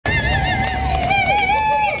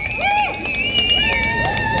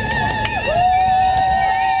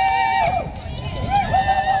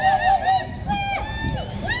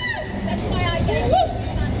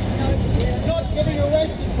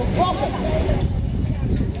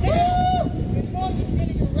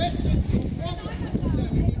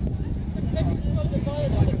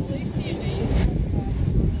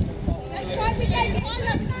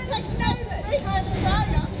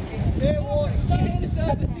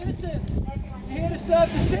citizens. We're here to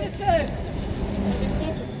serve the citizens.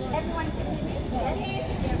 Everyone can hear me?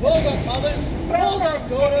 Yes. Well done, mothers. Well done,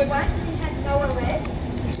 daughters. Everyone who had no arrest.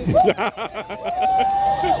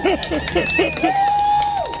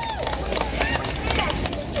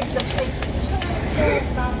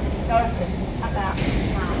 About this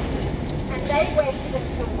time. And they waited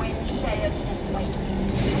until Wednesday of this week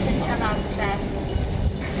to tell us that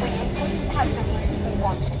we couldn't have the room we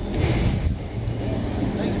wanted.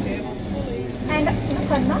 Thanks, Campbell. And look,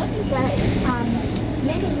 I must say,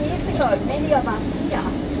 many years ago, many of us here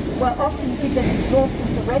were often given lawful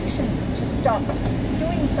directions to stop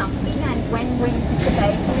doing something, and when we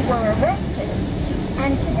disobeyed, we were arrested.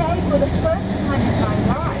 And today, for the first time in my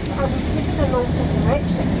life, I was given a lawful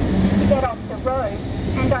direction to get off the road,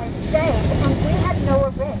 and I stayed, and we had no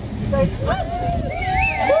arrest. So I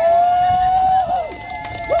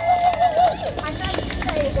must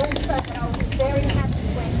say also that I was very happy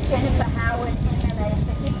when Jennifer Howard MLA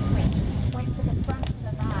for Ipswich went to the front of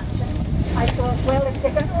the march, and I thought, well, if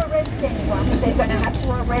they're going to arrest anyone, they're going to have to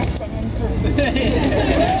arrest an MP.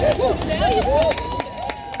 Now you're talking.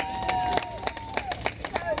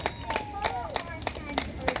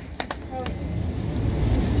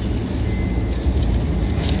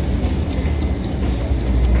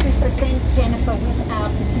 Jennifer with our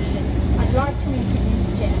petition. I'd like to introduce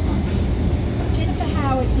Jennifer. Jennifer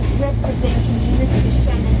Howard is representing Minister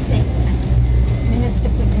Shannon Sentiment, Minister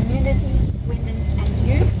for Community, Women and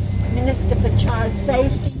Youth, Minister for Child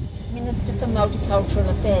Safety, Minister for Multicultural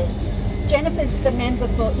Affairs. Jennifer's the member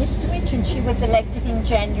for Ipswich, and she was elected in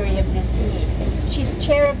January of this year. She's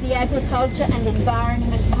chair of the Agriculture and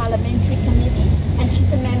Environment Parliamentary Committee, and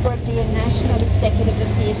she's a member of the National Executive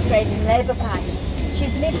of the Australian Labor Party.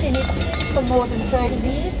 She's lived in Ipswich for more than 30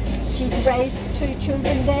 years. She's raised 2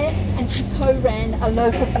 children there, and she co-ran a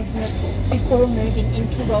local business before moving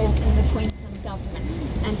into roles in the Queensland government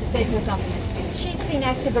and the federal government. She's been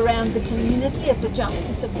active around the community as a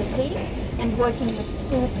Justice of the Peace and working with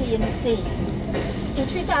school P&Cs. In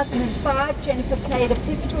 2005, Jennifer played a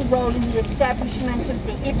pivotal role in the establishment of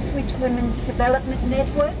the Ipswich Women's Development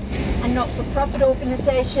Network, a not-for-profit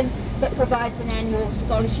organisation that provides an annual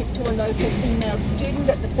scholarship to a local female student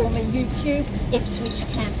at the former UQ Ipswich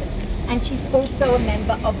campus. And she's also a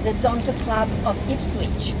member of the Zonta Club of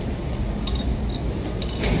Ipswich.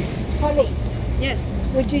 Holly, yes.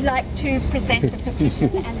 Would you like to present the petition,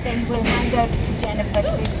 and then we'll hand over to Jennifer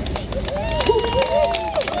to speak.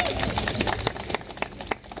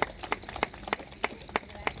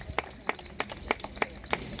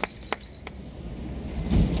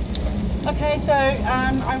 Okay, so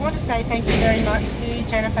I want to say thank you very much to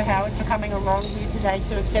Jennifer Howard for coming along here today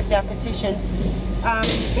to accept our petition.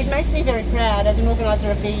 It makes me very proud as an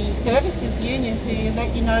organiser of the Services Union to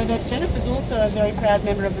let you know that Jennifer's also a very proud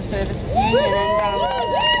member of the Services Union, and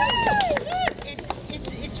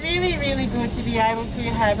it's really, really good to be able to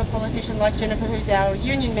have a politician like Jennifer, who's our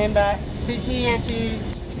union member, who's here to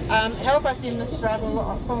help us in the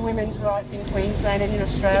struggle for women's rights in Queensland and in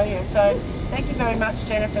Australia. So thank you very much,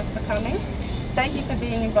 Jennifer, for coming. Thank you for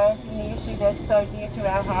being involved in the issue that's so dear to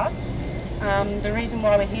our hearts. The reason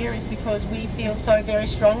why we're here is because we feel so very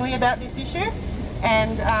strongly about this issue,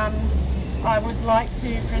 and I would like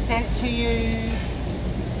to present to you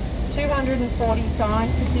 240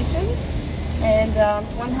 signed petitions and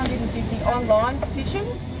 150 online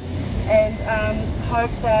petitions, and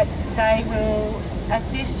hope that they will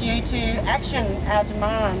assist you to action our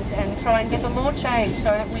demands and try and get the law changed so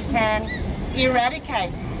that we can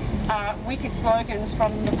eradicate wicked slogans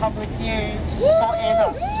from the public view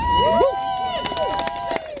forever.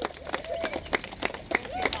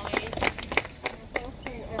 Thank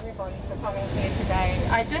you everybody for coming here today.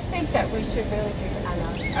 I just think that we should really give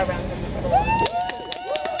Anna a round of applause.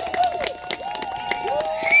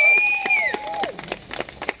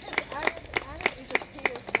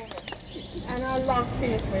 And I love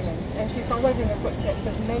fierce women, and she follows in the footsteps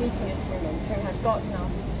of many fierce women who have gotten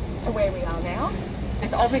us to where we are now.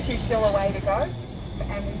 There's obviously still a way to go,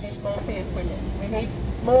 and we need more fierce women. We need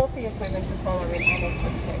more fierce women to follow in Anna's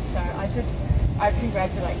footsteps. So I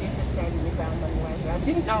congratulate you for standing your ground on the way here. I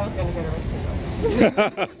didn't know I was going to get arrested.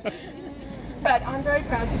 But I'm very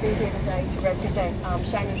proud to be here today to represent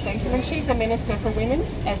Shannon Fenton, and she's the Minister for Women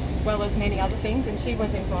as well as many other things, and she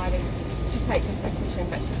was invited to take this petition,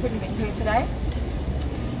 but she couldn't be here today.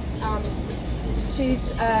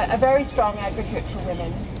 She's a very strong advocate for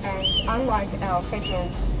women, and unlike our federal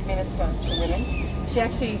Minister for Women, she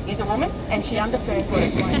actually is a woman and she understands what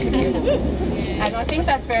it's like to be a woman. And I think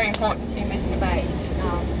that's very important in this debate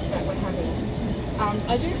that we're having.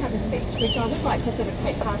 I do have a speech which I would like to sort of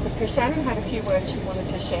take parts of, because Shannon had a few words she wanted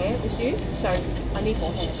to share with you, so I need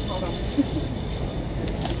more hands. Hold on.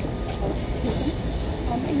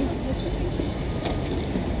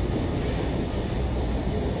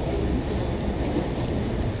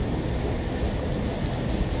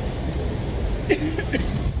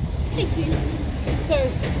 Thank you. So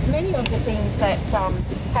many of the things that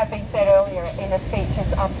have been said earlier in the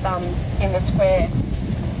speeches up in the square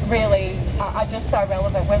really are just so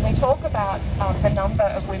relevant. When we talk about the number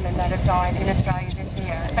of women that have died in Australia this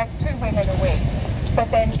year, that's 2 women a week. But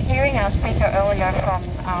then hearing our speaker earlier from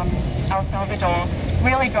El Salvador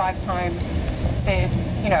really drives home that,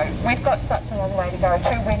 you know, we've got such a long way to go.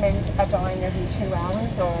 2 women are dying every 2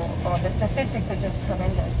 hours, or the statistics are just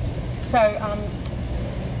horrendous. So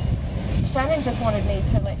Shannon just wanted me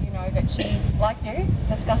to let you know that she's, like you,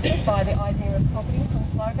 disgusted by the idea of profiting from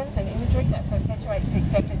slogans and imagery that perpetuates the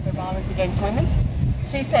acceptance of violence against women.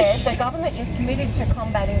 She said the government is committed to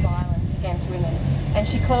combating violence against women, and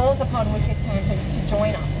she calls upon wicked campers to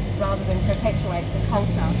join us rather than perpetuate the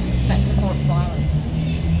culture that supports violence.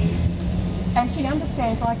 And she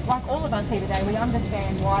understands, like all of us here today, we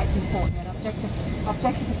understand why it's important that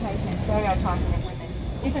objectification and stereotyping of women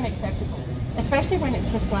isn't acceptable, especially when it's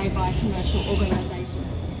displayed by a commercial organisation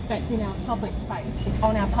that's in our public space, it's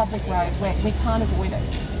on our public roads where we can't avoid it.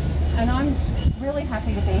 And I'm really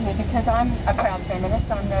happy to be here because I'm a proud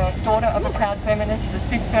feminist. I'm the daughter of a proud feminist, the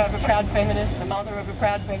sister of a proud feminist, the mother of a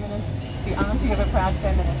proud feminist, the auntie of a proud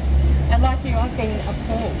feminist. And like you, I've been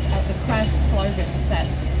appalled at the crass slogans that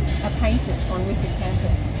are painted on wicked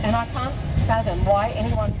campers. And I can't fathom why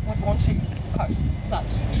anyone would want to post such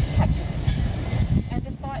captions. And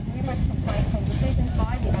despite numerous complaints and decisions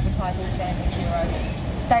by the Advertising Standards Bureau,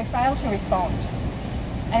 they fail to respond.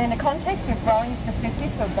 And in the context of growing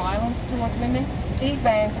statistics of violence towards women, these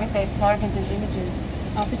vans with their slogans and images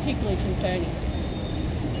are particularly concerning.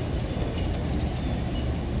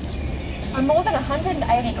 More than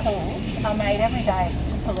 180 calls are made every day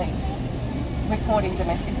to police reporting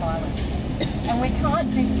domestic violence. And we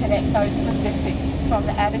can't disconnect those statistics from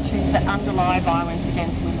the attitudes that underlie violence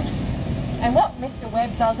against women. And what Mr.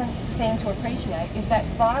 Webb doesn't seem to appreciate is that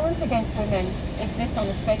violence against women exists on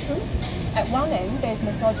the spectrum. At one end, there's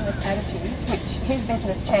misogynist attitudes, which his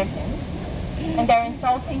business champions, and their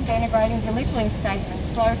insulting, denigrating, belittling statements,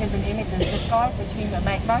 slogans and images disguised as humour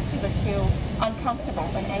make most of us feel uncomfortable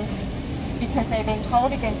and angry because they're being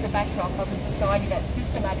told against the backdrop of a society that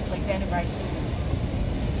systematically denigrates women.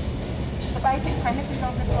 The basic premises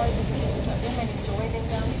of the slogans is that women enjoy being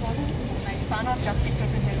downtrodden, made fun of just because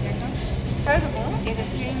of their gender. Furthermore, it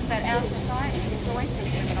assumes that our society enjoys seeing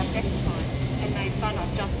women objectified and made fun of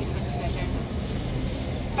just because of their gender.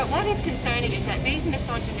 But what is concerning is that these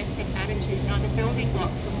misogynistic attitudes are the building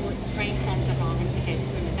blocks for more extreme forms of violence against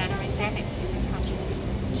women that are endemic in this country,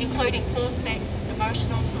 including forced sex,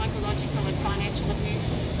 emotional, psychological and financial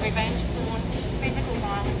abuse, revenge porn, physical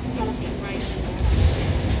violence, stalking, rape and murder.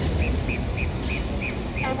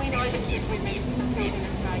 And we know that 2 women are killed in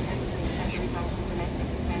Australia as a result of domestic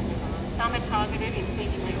and family violence. Some are targeted in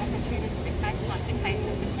seemingly opportunistic acts, like the case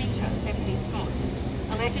of the teacher, Stephanie Scott,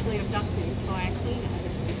 allegedly abducted by a cleaner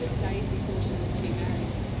just days before she was to be married.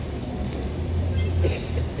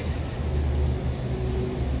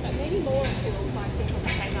 But many more are killed by people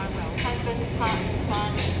that they know well, husbands, partners,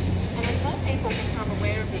 sons, and as more people become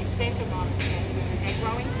aware of the extent of violence against women, they're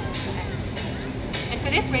growing calls for action. And for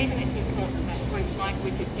this reason, it's important that groups like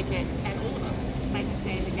Wicked Pickets and all of us make a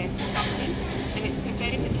stand against the government and its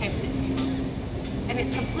pathetic attempts at humour, and its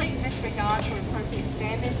complete disregard for appropriate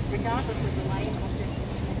standards, regardless of the lame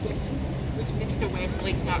objections which Mr. Webb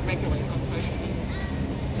bleats out regularly on social media.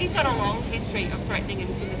 He's got a long history of threatening and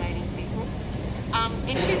intimidating people.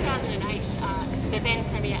 In 2008, the then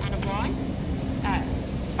Premier Anna Bligh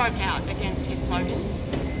spoke out against his slogans,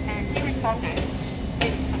 and he responded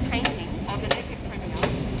with a painting of the naked Premier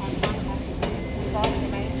on one of his vans, inviting the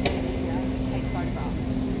mainstream media to take photographs.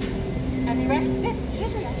 And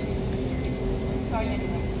his reaction was just despicable in so many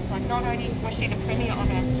ways. Like, not only was she the Premier of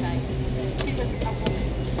our state, she was a woman.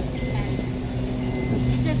 And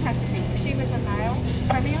you just have to think, if she was a male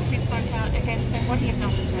Premier who spoke out against them, would he have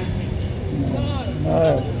done the same thing?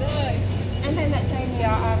 No. And then that same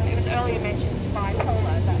year, it was earlier mentioned by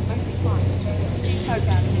Paula that Lucy Klein, she spoke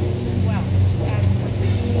out against him as well, and was the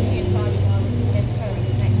inciting violence against her in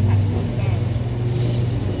the next caption of the van.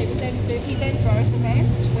 It was then he then drove the van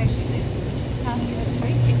to where she lived, past her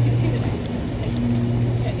street. It's intimidating.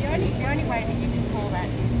 The only way that you can call that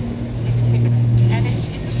is intimidating, and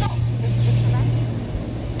it's assault. It's harassment,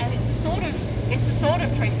 and it's the sort of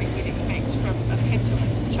treatment you'd expect from a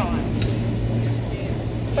petulant child.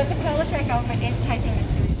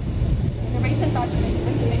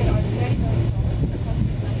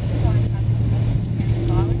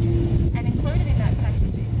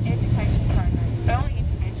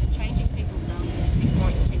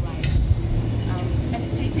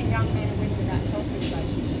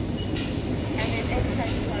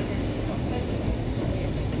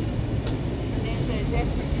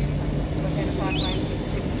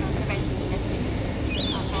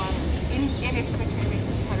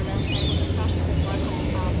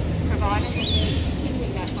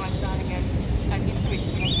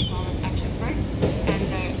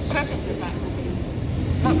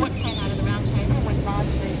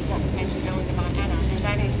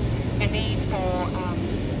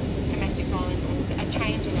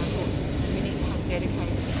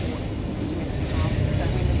 dedicated courts for domestic violence, so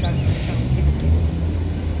women don't feel so intimidated.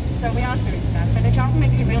 So we are serious about it, but the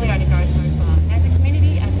government can really only go so far. As a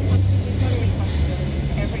community, as a country, we've got a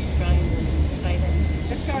responsibility to every Australian woman to say that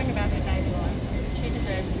just going about her daily life, she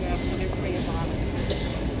deserves to be able to live free of violence.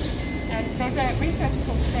 And there's a researcher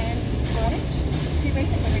called Sgt Michael Skodel. She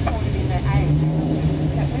recently reported in The Age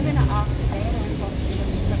that women are asked to bear the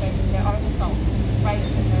responsibility of preventing their own assaults,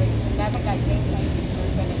 rapes and murders, and navigate their safety through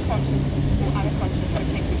a set of conscious or unconscious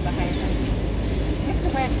protective behaviour.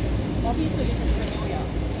 Mr Webb obviously isn't familiar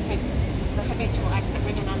with the habitual acts that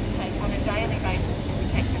women undertake on a daily basis to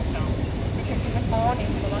protect themselves, because he was born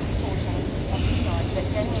into the lucky portion of society that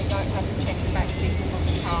generally don't have to check the back seat of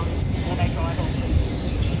the car before they drive off.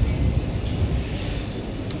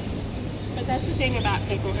 But that's the thing about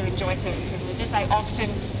people who enjoy certain privileges, they often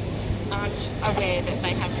aren't aware that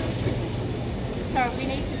they have those privileges. So we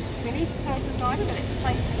need to tell society that it's a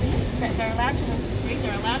place for women, that they're allowed to walk the street,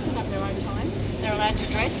 they're allowed to have their own time, they're allowed to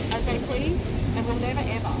dress as they please, and we'll never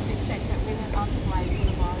ever accept that women are to blame for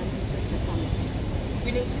the violence inflicted upon them.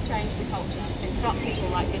 We need to change the culture and stop people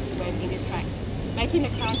like Mr Webb in his tracks. Make him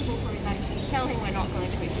accountable for his actions, tell him we're not going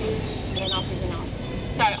to accept that enough is enough.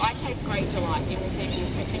 So I take great delight in receiving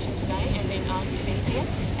this petition today and being asked to be here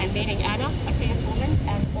and meeting Anna, a fierce woman,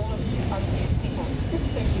 and all of you other fierce people.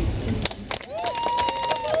 Thank you.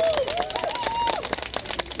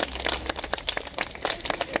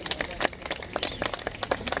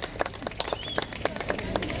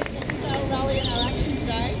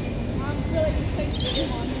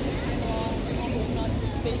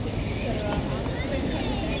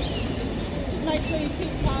 Make sure you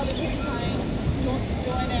keep part of the campaign.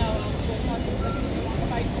 Join our organising collection on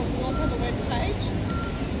Facebook. We also have a web page.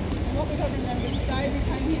 And what we've got to remember is today we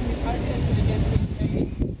came here and we protested against Wikipedia,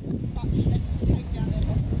 but they just take down their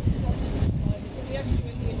misogynistic slogans. But we actually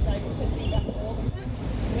were here today protesting about all of that.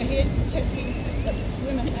 We're here protesting that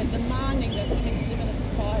women and demanding that women live in a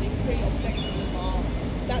society free of sexual violence.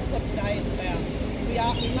 That's what today is about.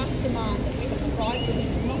 We must demand that we have the right to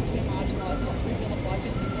live, not to be marginalised, not to be vilified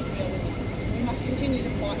just because we are women. We must continue to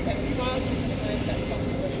fight that. As far as I'm concerned,